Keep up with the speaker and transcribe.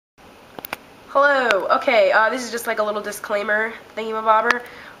Hello. Okay, this is just like a little disclaimer thingy-mabobber.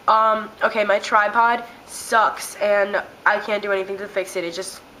 Okay, my tripod sucks, and I can't do anything to fix it. It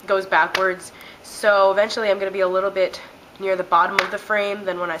just goes backwards. So eventually I'm going to be a little bit near the bottom of the frame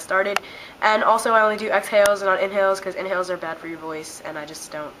than when I started. And also I only do exhales and not inhales, because inhales are bad for your voice, and I just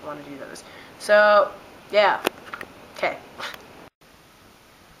don't want to do those. So, yeah. Okay.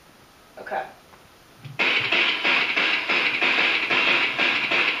 Okay.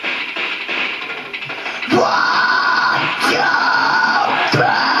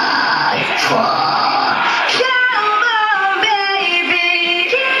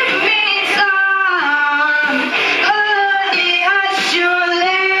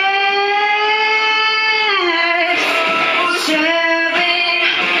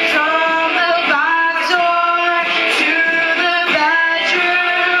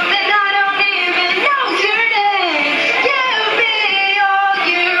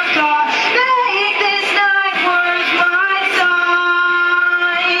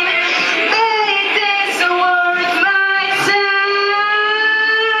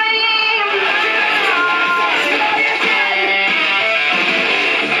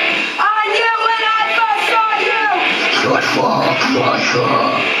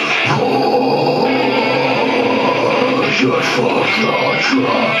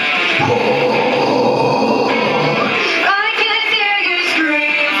 I can hear you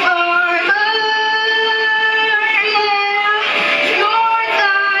scream for more, yeah. Your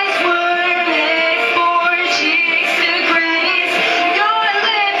thighs were made for cheeks to graze. Your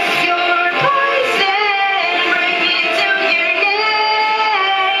lips, your poison, bring me to your knees.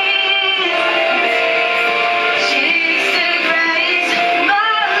 Cheeks to graze,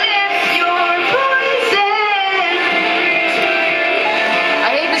 my lips, your poison. I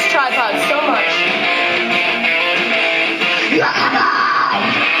hate this tripod so much.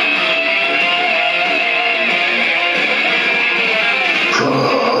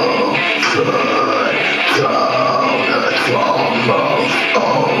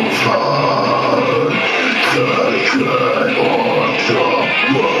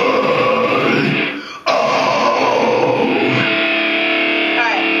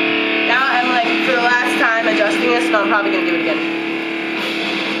 Alright, now I'm like, for the last time adjusting this, and I'm probably gonna do it again.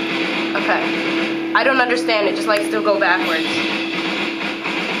 Okay. I don't understand it, just like still go backwards.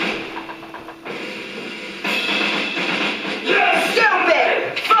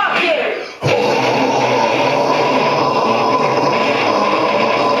 Stupid! Fuck it!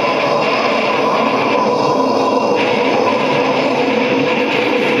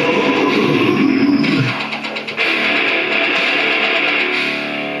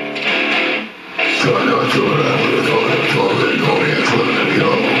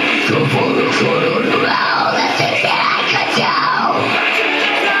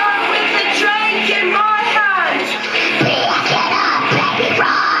 With the drink in my hand.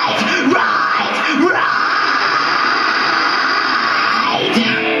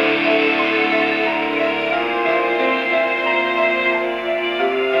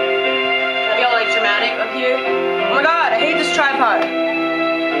 Can I be all like dramatic up here? Oh my god, I hate this tripod.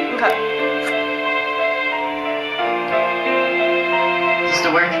 Okay. Does this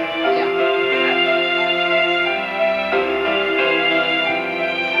still work? Yeah.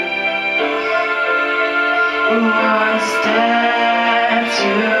 One step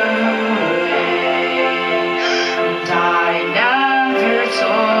too late, and I never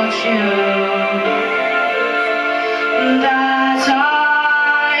told you that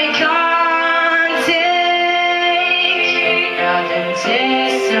I can't take another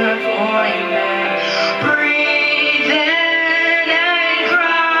disappointment. Breathe in and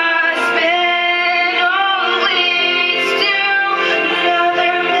grasping all leads to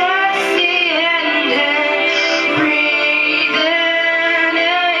another messy ending. Breathe in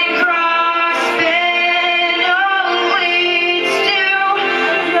and grasping all leads to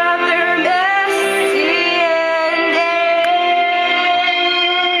another messy ending.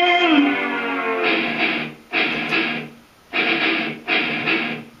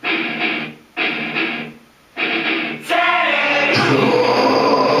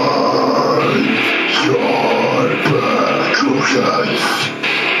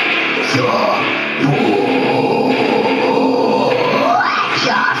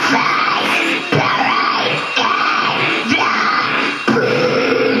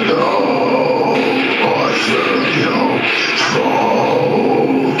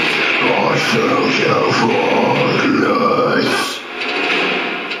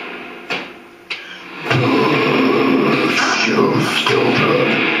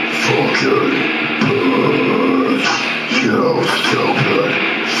 Fucking bitch, you stupid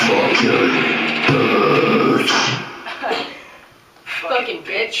fucking Fucking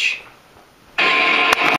bitch.